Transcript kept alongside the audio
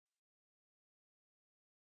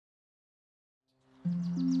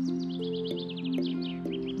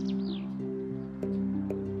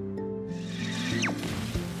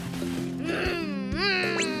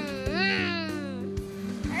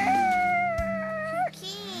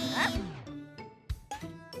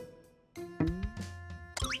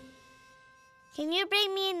Can you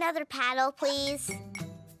bring me another paddle, please?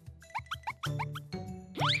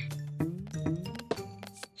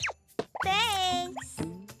 Thanks.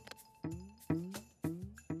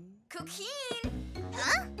 Cuquín!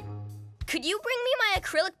 Huh? Could you bring me my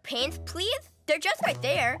acrylic paints, please? They're just right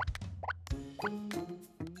there.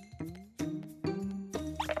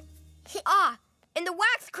 Ah, and the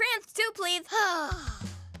wax crayons too, please.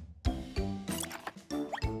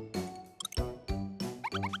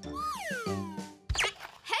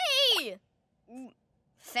 Hey!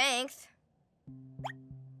 Thanks.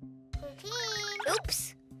 Cuquín.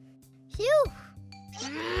 Oops. Phew.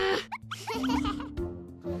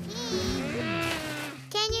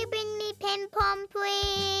 Can you bring me Pin Pom,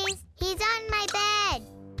 please? He's on my bed.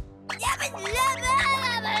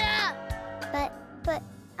 But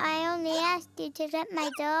I only asked you to get my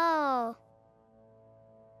doll.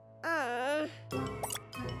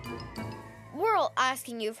 We're all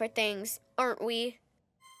asking you for things, aren't we?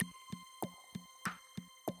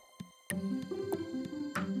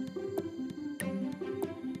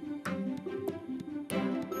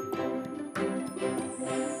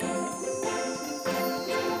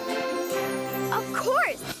 Of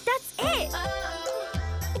course! That's it!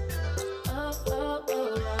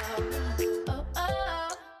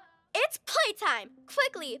 It's playtime!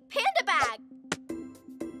 Quickly, panda bag!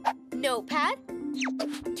 Notepad,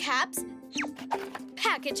 caps,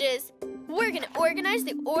 packages. We're gonna organize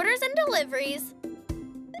the orders and deliveries.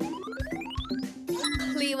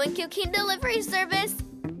 Cleo and Cuquín delivery service.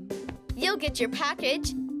 You'll get your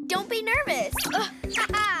package. Don't be nervous.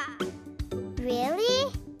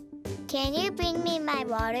 Really? Can you bring me my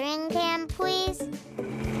watering can, please?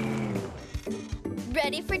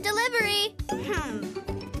 Ready for delivery.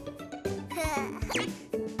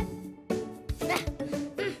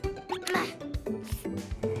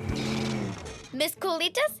 Miss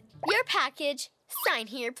Colitas, your package. Sign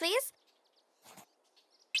here, please.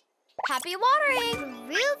 Happy watering!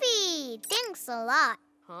 Ruby, thanks a lot.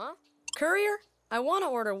 Huh? Courier, I want to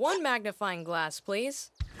order 1 magnifying glass, please.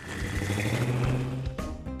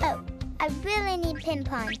 Oh, I really need Pin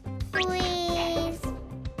Pom. Please.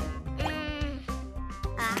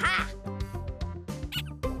 Aha!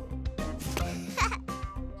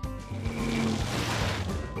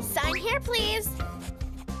 Sign here, please.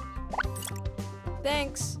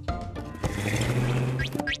 Thanks.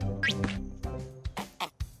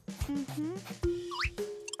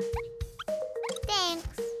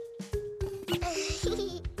 Thanks.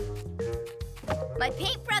 My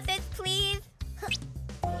paintbrushes, please.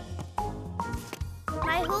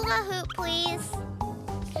 My hula hoop, please.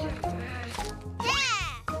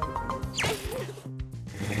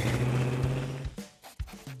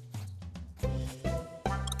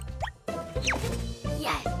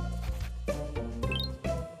 Yes.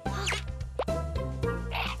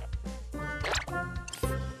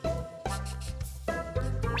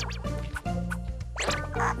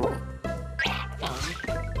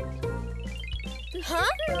 Huh?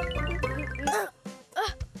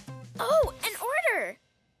 Oh, an order.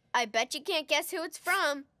 I bet you can't guess who it's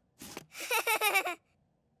from.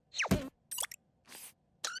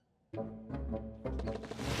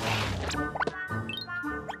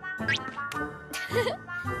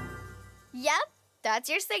 Yep, that's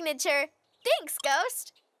your signature. Thanks,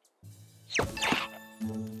 Ghost.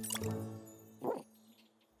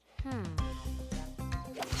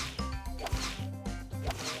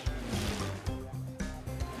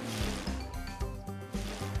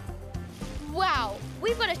 Wow,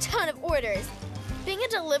 we've got a ton of orders. Being a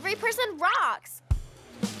delivery person rocks.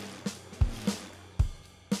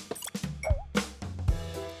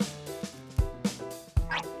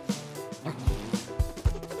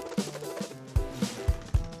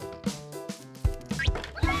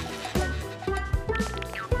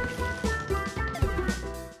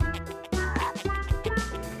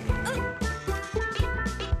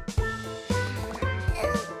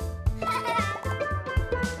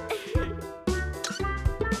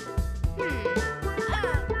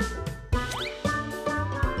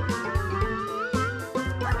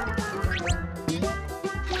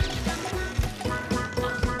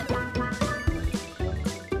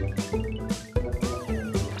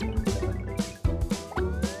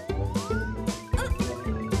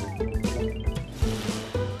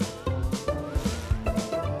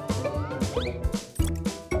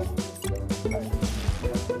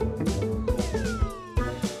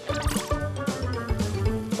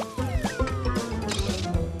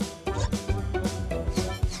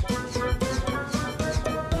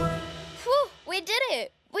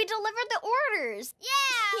 orders. Yeah!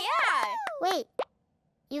 Yeah. Wait,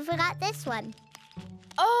 you forgot this one.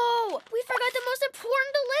 Oh, we forgot the most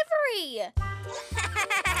important delivery.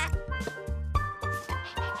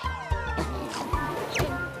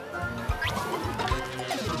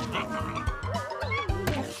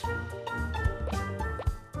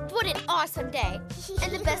 What an awesome day.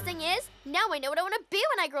 And the best thing is, now I know what I want to be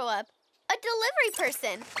when I grow up. A delivery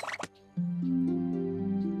person.